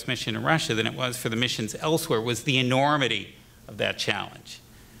the U.S. mission in Russia than it was for the missions elsewhere was the enormity of that challenge.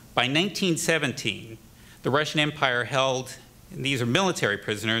 By 1917, the Russian Empire held, and these are military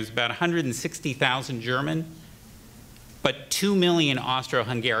prisoners, about 160,000 German, but 2 million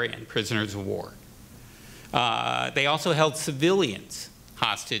Austro-Hungarian prisoners of war. They also held civilians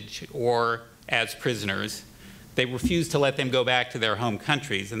hostage or as prisoners. They refused to let them go back to their home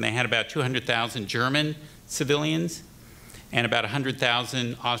countries, and they had about 200,000 German civilians and about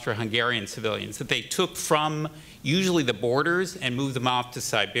 100,000 Austro-Hungarian civilians that they took from usually the borders and moved them off to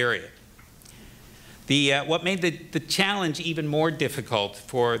Siberia. What made the challenge even more difficult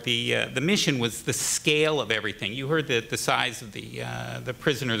for the mission was the scale of everything. You heard the size of the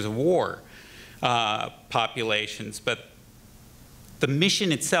prisoners of war populations, but the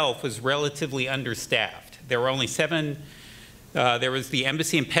mission itself was relatively understaffed. There were only there was the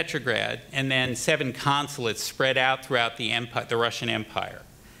embassy in Petrograd and then 7 consulates spread out throughout the Russian Empire,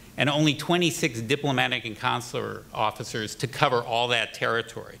 and only 26 diplomatic and consular officers to cover all that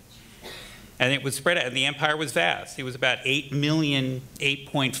territory. And it was spread out, and the empire was vast. It was about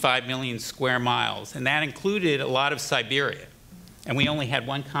 8.5 million square miles, and that included a lot of Siberia. And we only had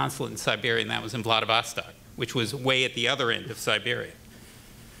 1 consulate in Siberia, and that was in Vladivostok, which was way at the other end of Siberia.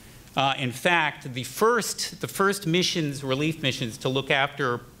 In fact, the first missions, relief missions, to look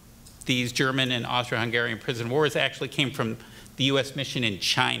after these German and Austro-Hungarian prison wars actually came from the U.S. mission in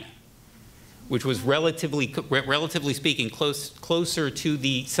China, which was relatively speaking closer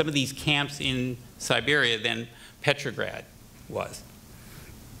to some of these camps in Siberia than Petrograd was.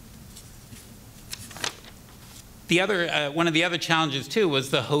 One of the other challenges too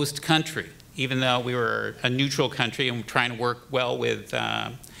was the host country. Even though we were a neutral country and trying to work well with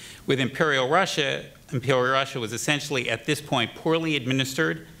Imperial Russia was essentially at this point poorly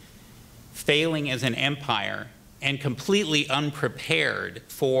administered, failing as an empire, and completely unprepared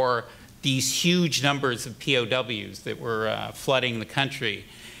for these huge numbers of POWs that were flooding the country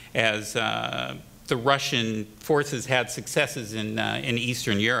as the Russian forces had successes in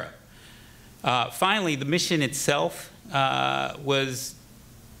Eastern Europe. Finally, the mission itself was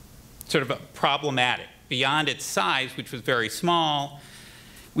sort of problematic. Beyond its size, which was very small,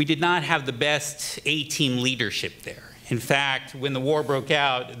 we did not have the best A-team leadership there. In fact, when the war broke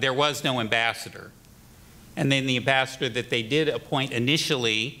out, there was no ambassador. And then the ambassador that they did appoint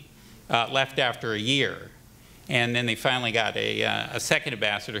initially left after a year. And then they finally got a second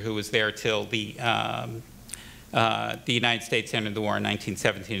ambassador who was there till the United States entered the war in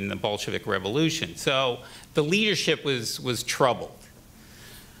 1917 in the Bolshevik Revolution. So the leadership was troubled.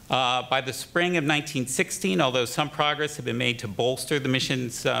 By the spring of 1916, although some progress had been made to bolster the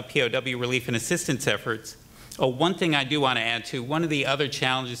mission's POW relief and assistance efforts, one thing I do want to add to, one of the other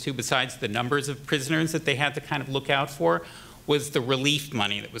challenges too, besides the numbers of prisoners that they had to kind of look out for, was the relief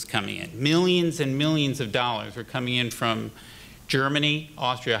money that was coming in. Millions and millions of dollars were coming in from Germany,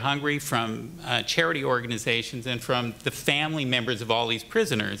 Austria-Hungary, from charity organizations, and from the family members of all these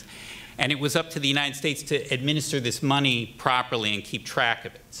prisoners. And it was up to the United States to administer this money properly and keep track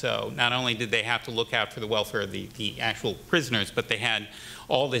of it. So not only did they have to look out for the welfare of the actual prisoners, but they had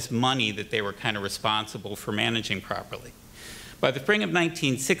all this money that they were kind of responsible for managing properly. By the spring of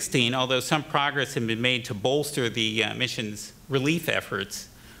 1916, although some progress had been made to bolster the mission's relief efforts,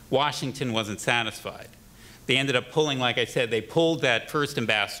 Washington wasn't satisfied. They ended up pulling, like I said, they pulled that first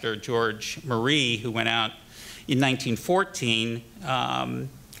ambassador, George Marie, who went out in 1914,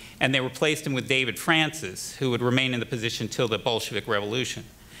 and they replaced him with David Francis, who would remain in the position till the Bolshevik Revolution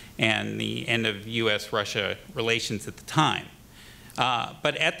and the end of U.S.-Russia relations at the time.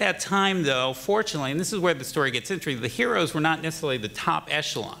 But at that time, though, fortunately, and this is where the story gets interesting, the heroes were not necessarily the top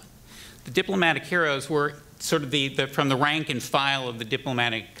echelon. The diplomatic heroes were sort of from the rank and file of the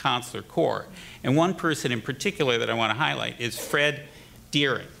diplomatic consular corps. And one person in particular that I want to highlight is Fred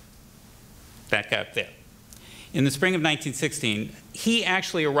Deering, that guy up there. In the spring of 1916, he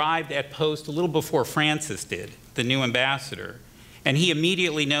actually arrived at post a little before Francis did, the new ambassador, and he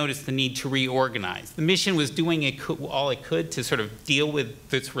immediately noticed the need to reorganize. The mission was doing all it could to sort of deal with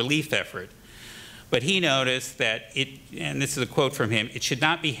this relief effort, but he noticed that and this is a quote from him, it should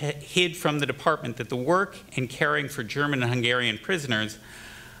not be hid from the department that the work and caring for German and Hungarian prisoners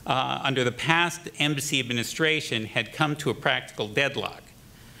under the past embassy administration had come to a practical deadlock.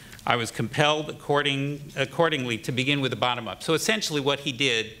 I was compelled accordingly to begin with the bottom up. So essentially what he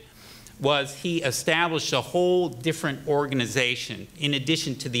did was he established a whole different organization in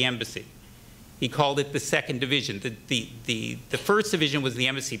addition to the embassy. He called it the second division. The first division was the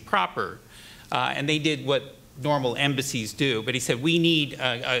embassy proper, and they did what normal embassies do, but he said we need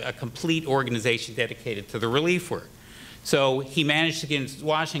a complete organization dedicated to the relief work. So he managed to convince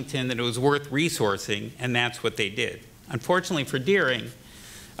Washington that it was worth resourcing, and that's what they did. Unfortunately for Deering,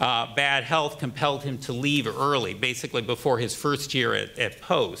 bad health compelled him to leave early, basically before his first year at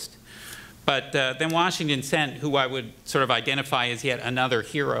post. But then Washington sent, who I would sort of identify as yet another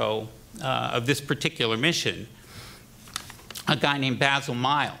hero of this particular mission, a guy named Basil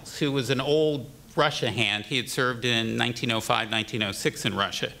Miles, who was an old Russia hand. He had served in 1905, 1906 in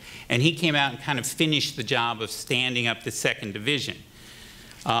Russia. And he came out and kind of finished the job of standing up the second division.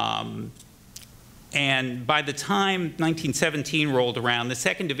 And by the time 1917 rolled around, the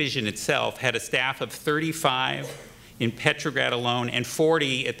second division itself had a staff of 35 in Petrograd alone and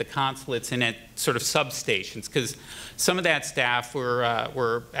 40 at the consulates and at sort of substations, because some of that staff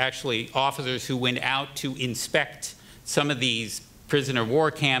were actually officers who went out to inspect some of these prisoner of war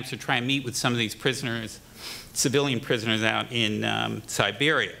camps or try and meet with some of these prisoners, civilian prisoners out in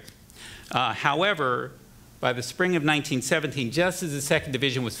Siberia. However, by the spring of 1917, just as the second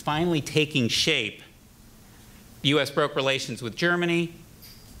division was finally taking shape, the U.S. broke relations with Germany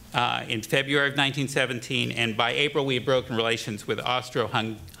in February of 1917, and by April we had broken relations with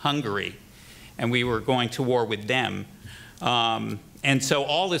Austro-Hungary, and we were going to war with them. And so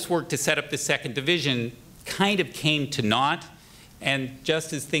all this work to set up the second division kind of came to naught, and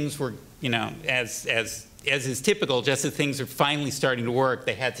just as things were, you know, as is typical, just as things are finally starting to work,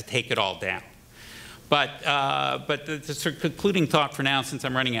 they had to take it all down. But the sort of concluding thought for now, since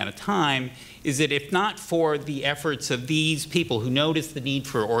I'm running out of time, is that if not for the efforts of these people who noticed the need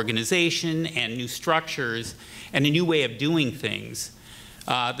for organization and new structures and a new way of doing things,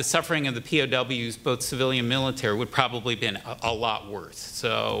 the suffering of the POWs, both civilian and military, would probably have been a lot worse.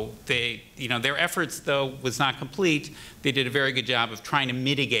 So they, you know, their efforts, though, was not complete. They did a very good job of trying to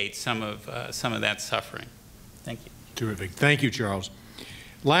mitigate some of that suffering. Thank you. Terrific. Thank you, Charles.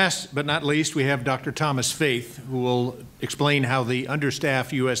 Last but not least, we have Dr. Thomas Faith, who will explain how the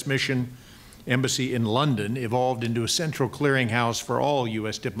understaffed U.S. mission embassy in London evolved into a central clearinghouse for all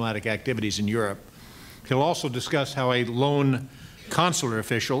U.S. diplomatic activities in Europe. He'll also discuss how a lone consular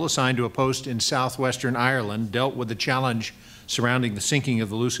official assigned to a post in southwestern Ireland dealt with the challenge surrounding the sinking of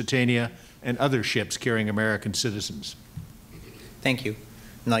the Lusitania and other ships carrying American citizens. Thank you.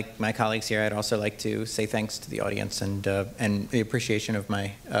 Like my colleagues here, I'd also like to say thanks to the audience and the appreciation of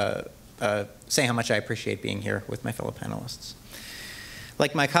my, say how much I appreciate being here with my fellow panelists.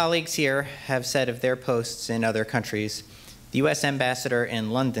 Like my colleagues here have said of their posts in other countries, the U.S. ambassador in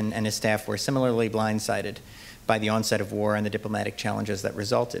London and his staff were similarly blindsided by the onset of war and the diplomatic challenges that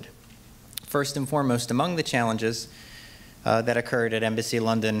resulted. First and foremost among the challenges that occurred at Embassy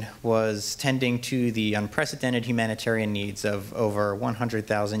London was tending to the unprecedented humanitarian needs of over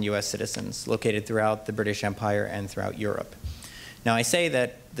 100,000 U.S. citizens located throughout the British Empire and throughout Europe. Now, I say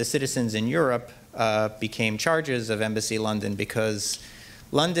that the citizens in Europe became charges of Embassy London because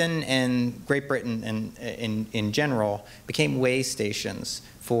London and Great Britain in general became way stations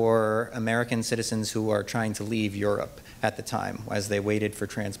for American citizens who are trying to leave Europe at the time as they waited for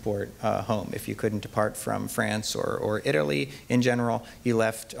transport home. If you couldn't depart from France or Italy in general, you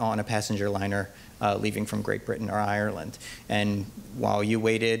left on a passenger liner leaving from Great Britain or Ireland. And while you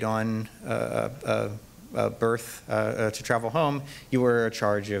waited on berth to travel home, you were in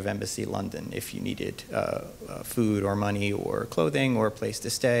charge of Embassy London if you needed food or money or clothing or a place to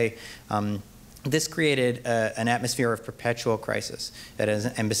stay. This created an atmosphere of perpetual crisis at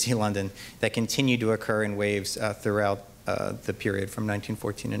Embassy London that continued to occur in waves throughout the period from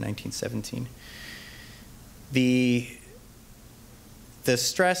 1914 to 1917. The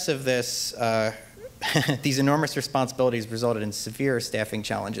stress of this these enormous responsibilities resulted in severe staffing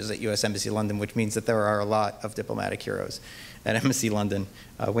challenges at U.S. Embassy London, which means that there are a lot of diplomatic heroes at Embassy London,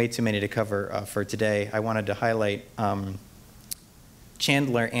 way too many to cover for today. I wanted to highlight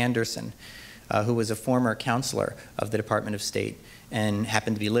Chandler Anderson, who was a former counselor of the Department of State and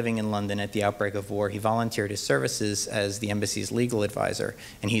happened to be living in London at the outbreak of war. He volunteered his services as the embassy's legal advisor,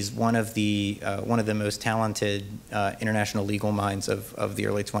 and he's one of the most talented international legal minds of the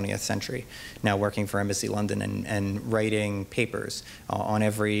early 20th century, now working for Embassy London and writing papers on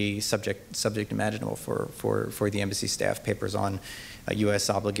every subject imaginable for the embassy staff, papers on U.S.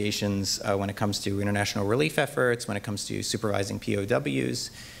 obligations when it comes to international relief efforts, when it comes to supervising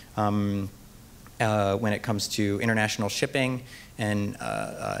POWs, when it comes to international shipping and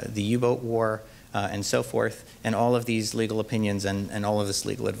the U-boat war and so forth. And all of these legal opinions and all of this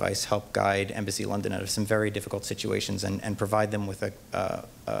legal advice help guide Embassy London out of some very difficult situations and provide them with a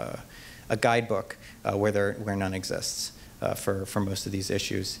guidebook where none exists for most of these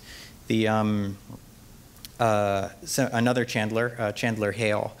issues. So another Chandler, Chandler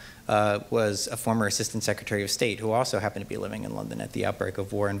Hale, was a former Assistant Secretary of State who also happened to be living in London at the outbreak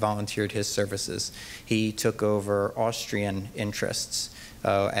of war and volunteered his services. He took over Austrian interests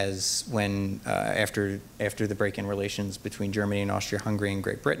after the break in relations between Germany and Austria-Hungary and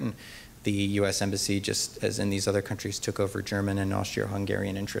Great Britain. The U.S. Embassy, just as in these other countries, took over German and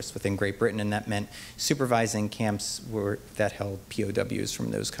Austro-Hungarian interests within Great Britain, and that meant supervising camps that held POWs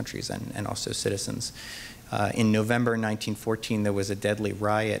from those countries and also citizens. In November 1914, there was a deadly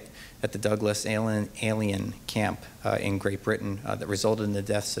riot at the Douglas alien camp in Great Britain that resulted in the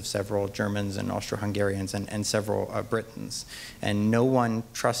deaths of several Germans and Austro-Hungarians and several Britons. And no one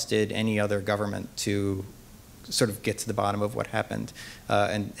trusted any other government to sort of get to the bottom of what happened,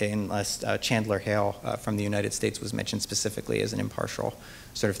 unless Chandler Hale from the United States was mentioned specifically as an impartial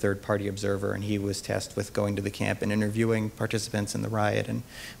sort of third-party observer, and he was tasked with going to the camp and interviewing participants in the riot and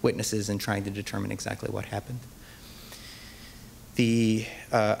witnesses and trying to determine exactly what happened.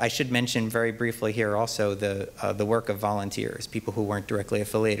 I should mention very briefly here also the work of volunteers, people who weren't directly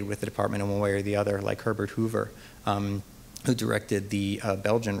affiliated with the department in one way or the other, like Herbert Hoover, who directed the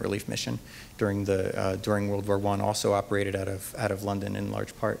Belgian relief mission during World War I, also operated out of London in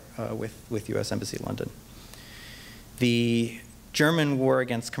large part with U.S. Embassy London. The German war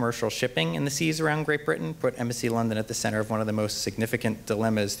against commercial shipping in the seas around Great Britain put Embassy London at the center of one of the most significant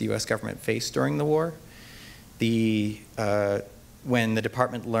dilemmas the U.S. government faced during the war. When the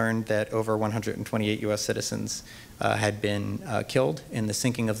department learned that over 128 U.S. citizens had been killed in the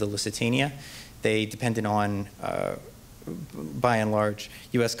sinking of the Lusitania, they depended on, by and large,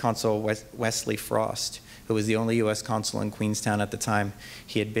 U.S. Consul Wesley Frost, who was the only U.S. consul in Queenstown at the time.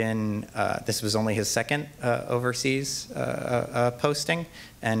 He had been, this was only his second overseas posting,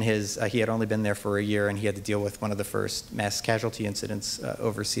 and he had only been there for a year, and he had to deal with one of the first mass casualty incidents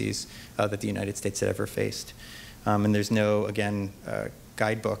overseas that the United States had ever faced. And there's no, again,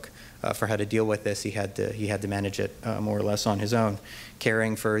 guidebook for how to deal with this. He had to manage it more or less on his own,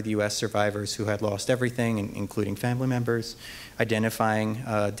 caring for the U.S. survivors who had lost everything, including family members, identifying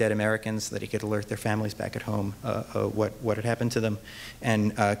dead Americans so that he could alert their families back at home what had happened to them,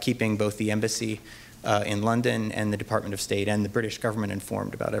 and keeping both the embassy in London and the Department of State and the British government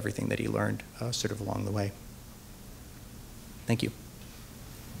informed about everything that he learned sort of along the way. Thank you.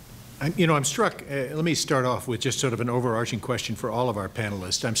 I'm struck, let me start off with just sort of an overarching question for all of our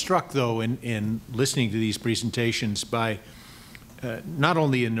panelists. I'm struck, though, in listening to these presentations by not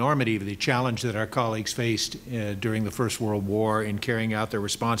only the enormity of the challenge that our colleagues faced during the First World War in carrying out their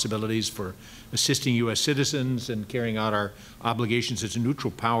responsibilities for assisting U.S. citizens and carrying out our obligations as a neutral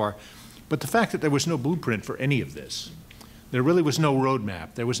power, but the fact that there was no blueprint for any of this. There really was no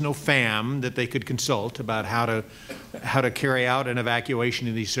roadmap. There was no FAM that they could consult about how to carry out an evacuation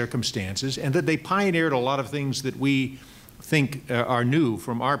in these circumstances, and that they pioneered a lot of things that we think are new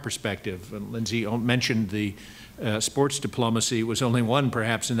from our perspective. And Lindsay mentioned the sports diplomacy was only one,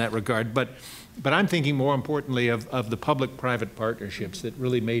 perhaps, in that regard. But I'm thinking more importantly of the public-private partnerships that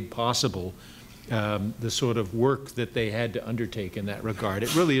really made possible the sort of work that they had to undertake in that regard.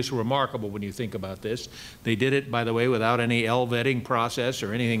 It really is remarkable when you think about this. They did it, by the way, without any L vetting process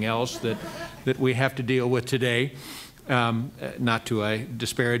or anything else that we have to deal with today. Not to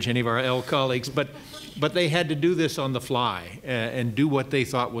disparage any of our L colleagues, but they had to do this on the fly and do what they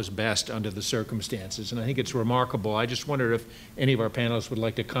thought was best under the circumstances. And I think it's remarkable. I just wonder if any of our panelists would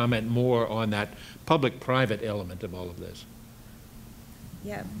like to comment more on that public-private element of all of this.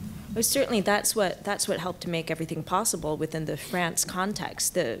 Yeah, well, certainly that's what helped to make everything possible within the France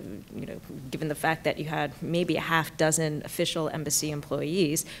context. Given the fact that you had maybe a half dozen official embassy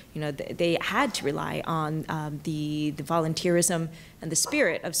employees, they had to rely on the volunteerism and the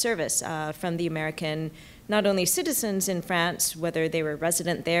spirit of service from the American, not only citizens in France, whether they were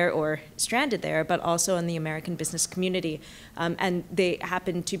resident there or stranded there, but also in the American business community. And they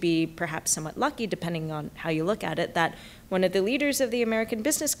happened to be perhaps somewhat lucky, depending on how you look at it, that one of the leaders of the American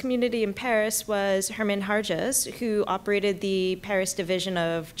business community in Paris was Herman Harjes, who operated the Paris division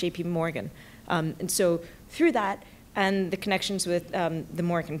of J.P. Morgan. And so through that and the connections with the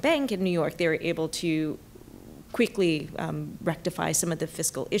Morgan Bank in New York, they were able to quickly rectify some of the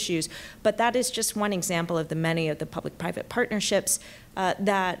fiscal issues. But that is just one example of the many of the public-private partnerships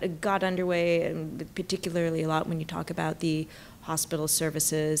that got underway, and particularly a lot when you talk about the hospital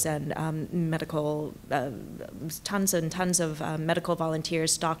services and medical, tons and tons of medical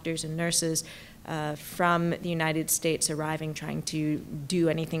volunteers, doctors and nurses from the United States arriving, trying to do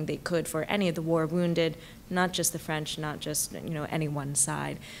anything they could for any of the war wounded, not just the French, not just any one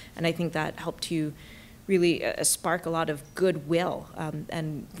side. And I think that helped to really spark a lot of goodwill.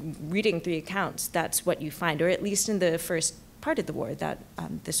 And reading the accounts, that's what you find, or at least in the first part of the war that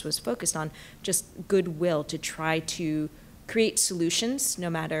this was focused on, just goodwill to try to create solutions, no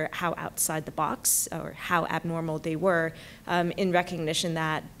matter how outside the box or how abnormal they were, in recognition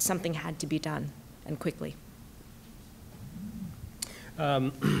that something had to be done, and quickly.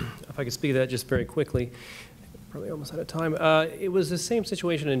 If I could speak to that just very quickly, probably almost out of time. It was the same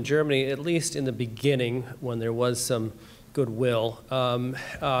situation in Germany, at least in the beginning, when there was some goodwill.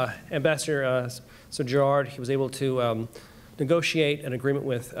 Ambassador Sir Gerard, he was able to negotiate an agreement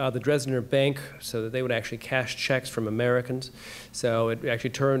with the Dresdner Bank so that they would actually cash checks from Americans. So it actually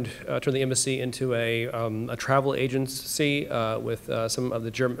turned the embassy into a travel agency with some of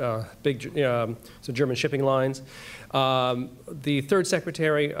the German shipping lines. The third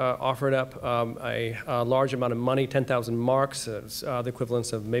secretary offered up a large amount of money, 10,000 marks, the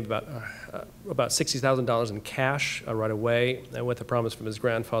equivalent of maybe about $60,000 in cash right away, and with a promise from his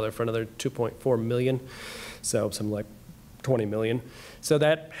grandfather for another 2.4 million, so some like 20 million. So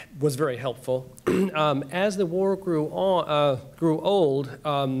that was very helpful. As the war grew old,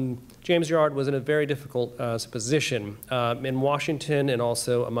 James Gerard was in a very difficult position in Washington and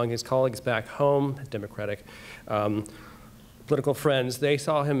also among his colleagues back home, Democratic political friends. They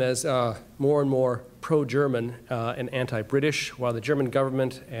saw him as more and more pro-German and anti-British, while the German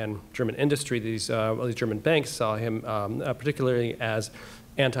government and German industry, these German banks, saw him particularly as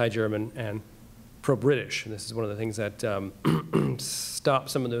anti-German and pro-British. And this is one of the things that stopped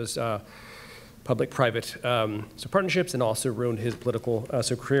some of those public-private partnerships and also ruined his political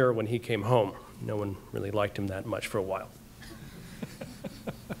career when he came home. No one really liked him that much for a while.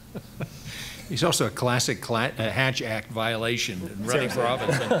 He's also a classic Hatch Act violation in running for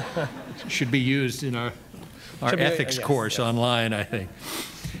office. And should be used in our ethics course online, I think.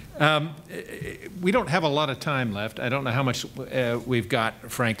 We don't have a lot of time left. I don't know how much we've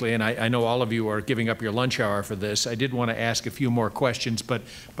got, frankly, and I know all of you are giving up your lunch hour for this. I did want to ask a few more questions, but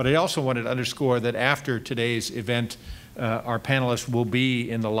I also wanted to underscore that after today's event, our panelists will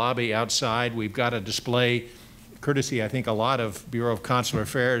be in the lobby outside. We've got a display, courtesy, I think, a lot of Bureau of Consular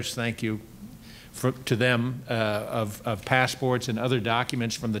Affairs, thank you to them, of passports and other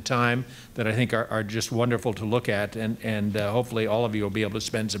documents from the time that I think are just wonderful to look at, and hopefully all of you will be able to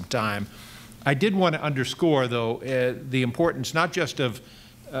spend some time. I did want to underscore, though, the importance not just of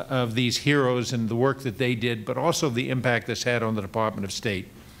these heroes and the work that they did, but also the impact this had on the Department of State.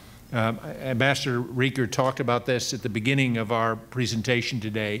 Ambassador Reeker talked about this at the beginning of our presentation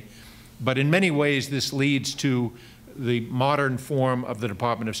today, but in many ways this leads to the modern form of the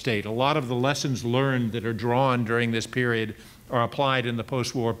Department of State. A lot of the lessons learned that are drawn during this period are applied in the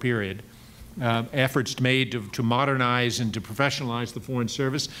post-war period. Efforts made to modernize and to professionalize the Foreign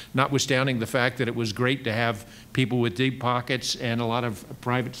Service, notwithstanding the fact that it was great to have people with deep pockets and a lot of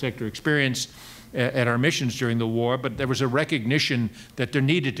private sector experience. at our missions during the war, but there was a recognition that there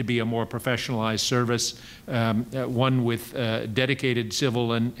needed to be a more professionalized service, one with dedicated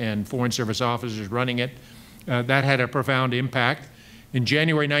civil and foreign service officers running it. That had a profound impact. In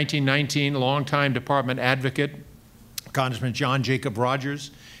January 1919, longtime department advocate, Congressman John Jacob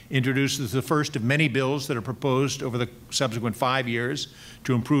Rogers, introduces the first of many bills that are proposed over the subsequent 5 years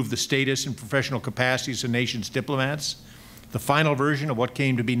to improve the status and professional capacities of nation's diplomats. The final version of what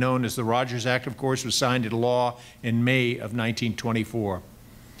came to be known as the Rogers Act, of course, was signed into law in May of 1924.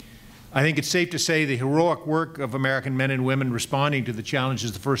 I think it's safe to say the heroic work of American men and women responding to the challenges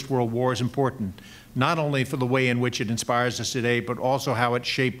of the First World War is important, not only for the way in which it inspires us today, but also how it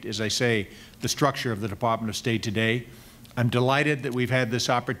shaped, as I say, the structure of the Department of State today. I'm delighted that we've had this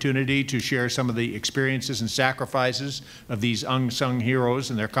opportunity to share some of the experiences and sacrifices of these unsung heroes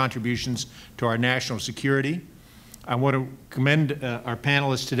and their contributions to our national security. I want to commend our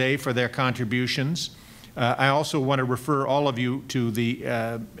panelists today for their contributions. I also want to refer all of you to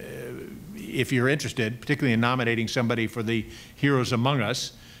the, if you're interested, particularly in nominating somebody for the Heroes Among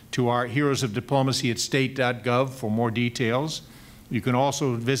Us, to our Heroes of Diplomacy at state.gov for more details. You can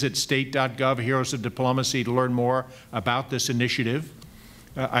also visit state.gov, Heroes of Diplomacy, to learn more about this initiative.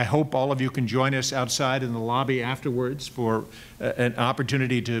 I hope all of you can join us outside in the lobby afterwards for an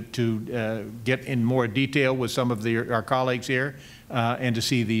opportunity to get in more detail with some of our colleagues here and to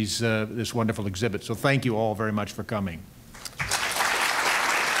see this wonderful exhibit. So thank you all very much for coming.